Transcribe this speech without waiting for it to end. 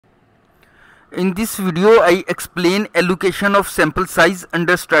In this video, I explain allocation of sample size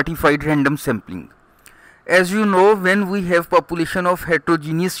under stratified random sampling. As you know, when we have population of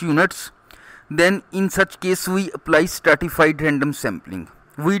heterogeneous units, then in such case we apply stratified random sampling.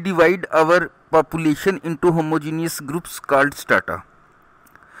 We divide our population into homogeneous groups called strata.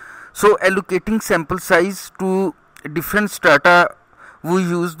 So allocating sample size to different strata, we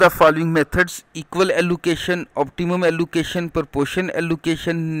use the following methods: equal allocation, optimum allocation, proportion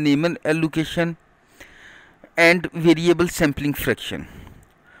allocation, Neyman allocation, and variable sampling fraction.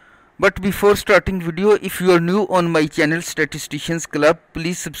 But before starting video, if you are new on my channel Statisticians Club,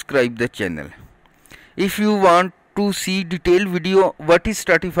 please subscribe the channel. If you want to see detailed video what is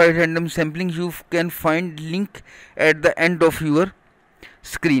stratified random sampling, you can find link at the end of your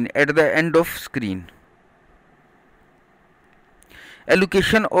screen,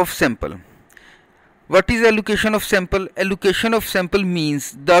 Allocation of sample. What is allocation of sample? Allocation of sample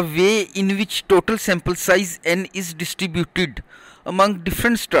means the way in which total sample size n is distributed among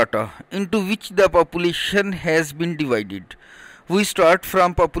different strata into which the population has been divided. We start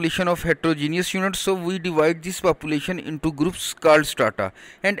from population of heterogeneous units, so we divide this population into groups called strata,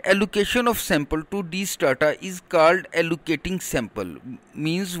 and allocation of sample to these strata is called allocating sample.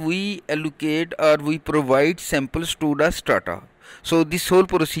 Means we allocate or we provide samples to the strata. So this whole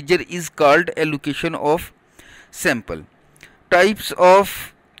procedure is called allocation of sample. Types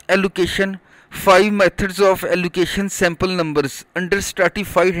of allocation: 5 methods of allocation sample numbers under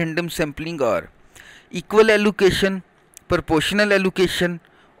stratified random sampling are equal allocation, proportional allocation,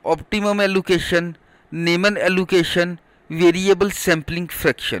 optimum allocation, Neyman allocation, variable sampling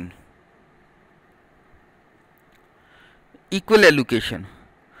fraction. Equal allocation.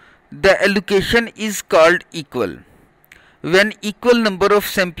 The allocation is called equal when equal number of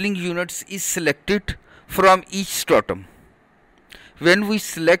sampling units is selected from each stratum. When we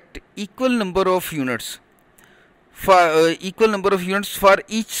select equal number of units for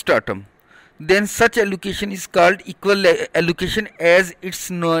each stratum, then such allocation is called equal allocation. As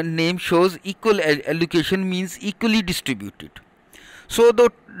its name shows, equal allocation means equally distributed. So the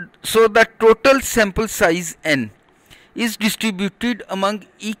total sample size n is distributed among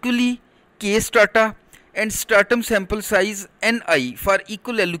equally k strata, and stratum sample size ni for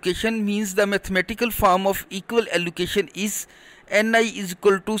equal allocation means the mathematical form of equal allocation is ni is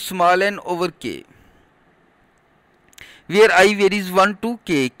equal to small n over k, where I varies 1 to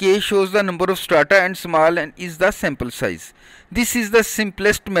k. K shows the number of strata and small n is the sample size. This is the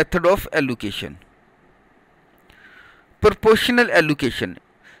simplest method of allocation. Proportional allocation.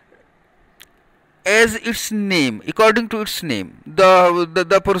 As its name, according to its name,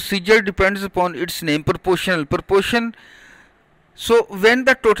 the procedure depends upon its name. Proportion. So when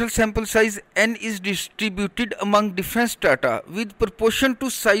the total sample size n is distributed among different strata with proportion to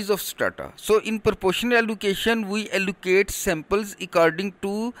size of strata. So in proportional allocation, we allocate samples according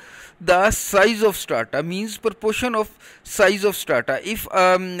to the size of strata, means proportion of size of strata. If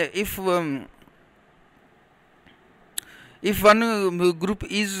one group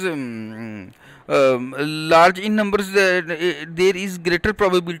is large in numbers, there is greater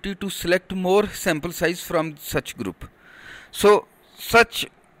probability to select more sample size from such group. So such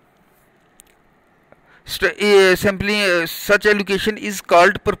allocation is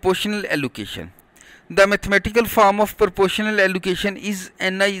called proportional allocation. The mathematical form of proportional allocation is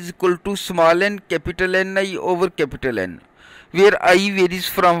ni is equal to small n capital Ni over capital N, where I varies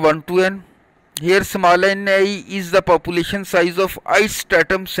from 1 to n. Here small ni is the population size of ith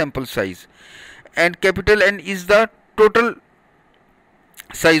stratum sample size, and capital N is the total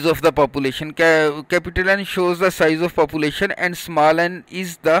size of the population. Capital N shows the size of population and small n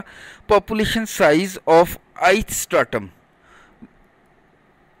is the population size of ith stratum.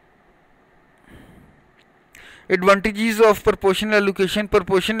 Advantages of proportional allocation.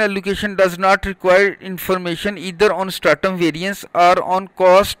 Proportional allocation does not require information either on stratum variance or on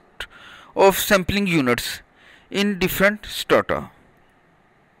cost of sampling units in different strata.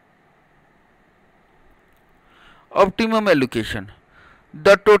 Optimum allocation.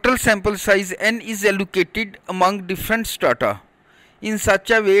 The total sample size n is allocated among different strata in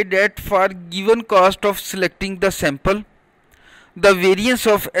such a way that for given cost of selecting the sample, the variance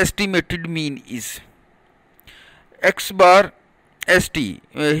of estimated mean is x bar st.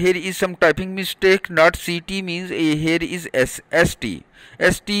 Here is some typing mistake, not ct means here is st.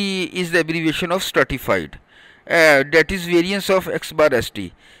 St is the abbreviation of stratified, that is variance of x bar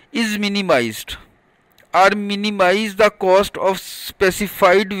st is minimized or minimize the cost of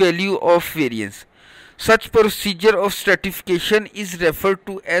specified value of variance. Such procedure of stratification is referred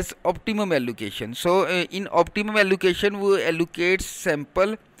to as optimum allocation. So in optimum allocation, we allocate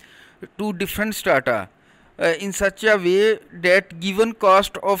sample to different strata in such a way that given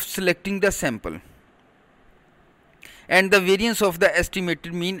cost of selecting the sample and the variance of the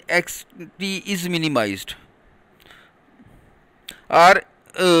estimated mean xt is minimized, or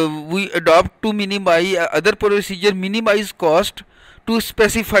we adopt to minimize other procedure minimize cost to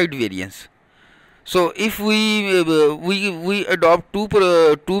specified variance. So if we adopt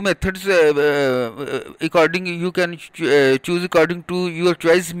two methods according, you can choose according to your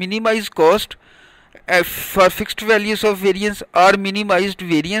choice: minimize cost for fixed values of variance, or minimized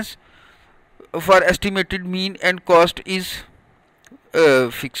variance for estimated mean and cost is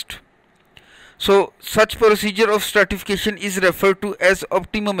fixed. So such procedure of stratification is referred to as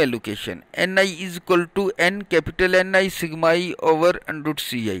optimum allocation. Ni is equal to n capital Ni sigma I over root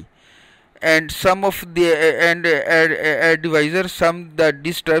Ci, and sum of the divisor sum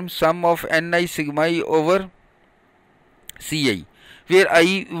this term sum of Ni sigma I over Ci, where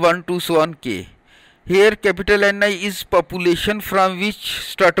I 1 2 so on k. Here capital Ni is population from which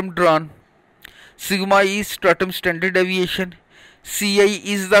stratum drawn, sigma is stratum standard deviation, Ci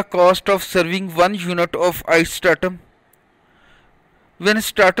is the cost of serving 1 unit of ith stratum. When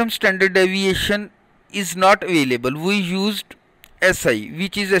stratum standard deviation is not available, we used Si,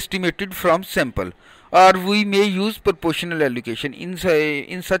 which is estimated from sample, or we may use proportional allocation.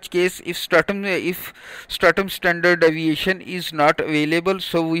 In such case, if stratum standard deviation is not available,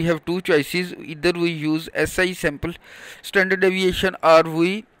 so we have two choices: either we use Si sample standard deviation, or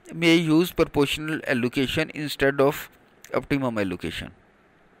we may use proportional allocation instead of optimum allocation.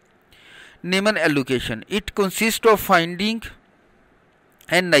 Neyman allocation. It consists of finding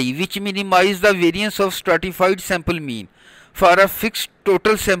Ni which minimize the variance of stratified sample mean for a fixed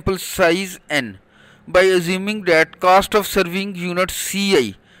total sample size n by assuming that cost of serving unit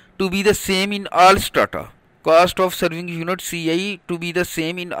Ci to be the same in all strata. Cost of serving unit Ci to be the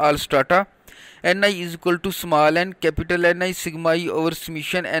same in all strata. Ni is equal to small n capital Ni sigma I over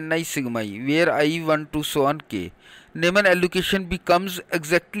summation Ni sigma I, where I 1 to so on k. Neyman allocation becomes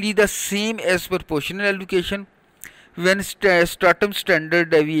exactly the same as proportional allocation when stratum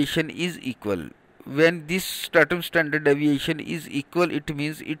standard deviation is equal. When this stratum standard deviation is equal, it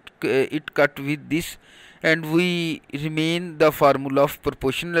means it cut with this, and we remain the formula of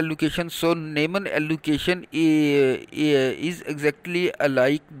proportional allocation. So Neyman allocation is exactly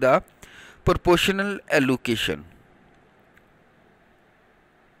like the proportional allocation.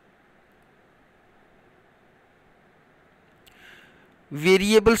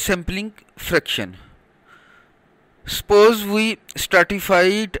 Variable sampling fraction. Suppose we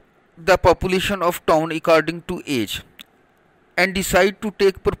stratified the population of town according to age and decide to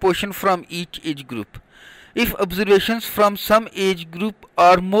take proportion from each age group. If observations from some age group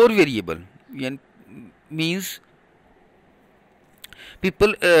are more variable, means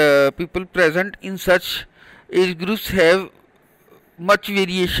people present in such age groups have much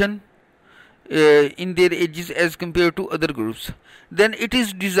variation in their ages as compared to other groups, then it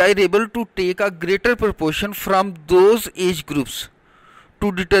is desirable to take a greater proportion from those age groups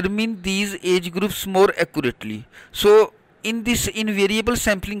to determine these age groups more accurately. So in this variable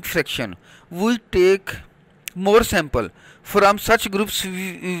sampling fraction, we take more sample from such groups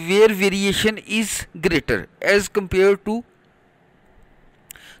where variation is greater as compared to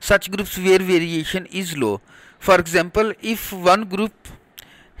such groups where variation is low. For example, if one group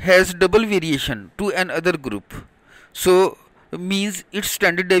has double variation to another group, so means its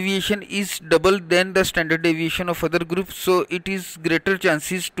standard deviation is double than the standard deviation of other groups, so it is greater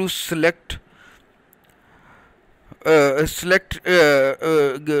chances to select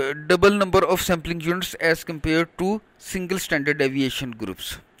double number of sampling units as compared to single standard deviation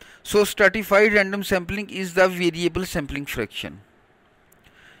groups. So stratified random sampling is the variable sampling fraction.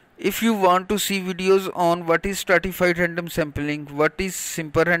 If you want to see videos on what is stratified random sampling, what is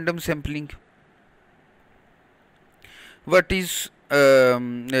simple random sampling, what is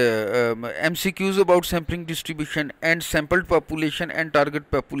MCQs about sampling distribution and sampled population and target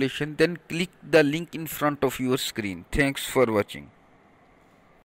population, then click the link in front of your screen. Thanks for watching.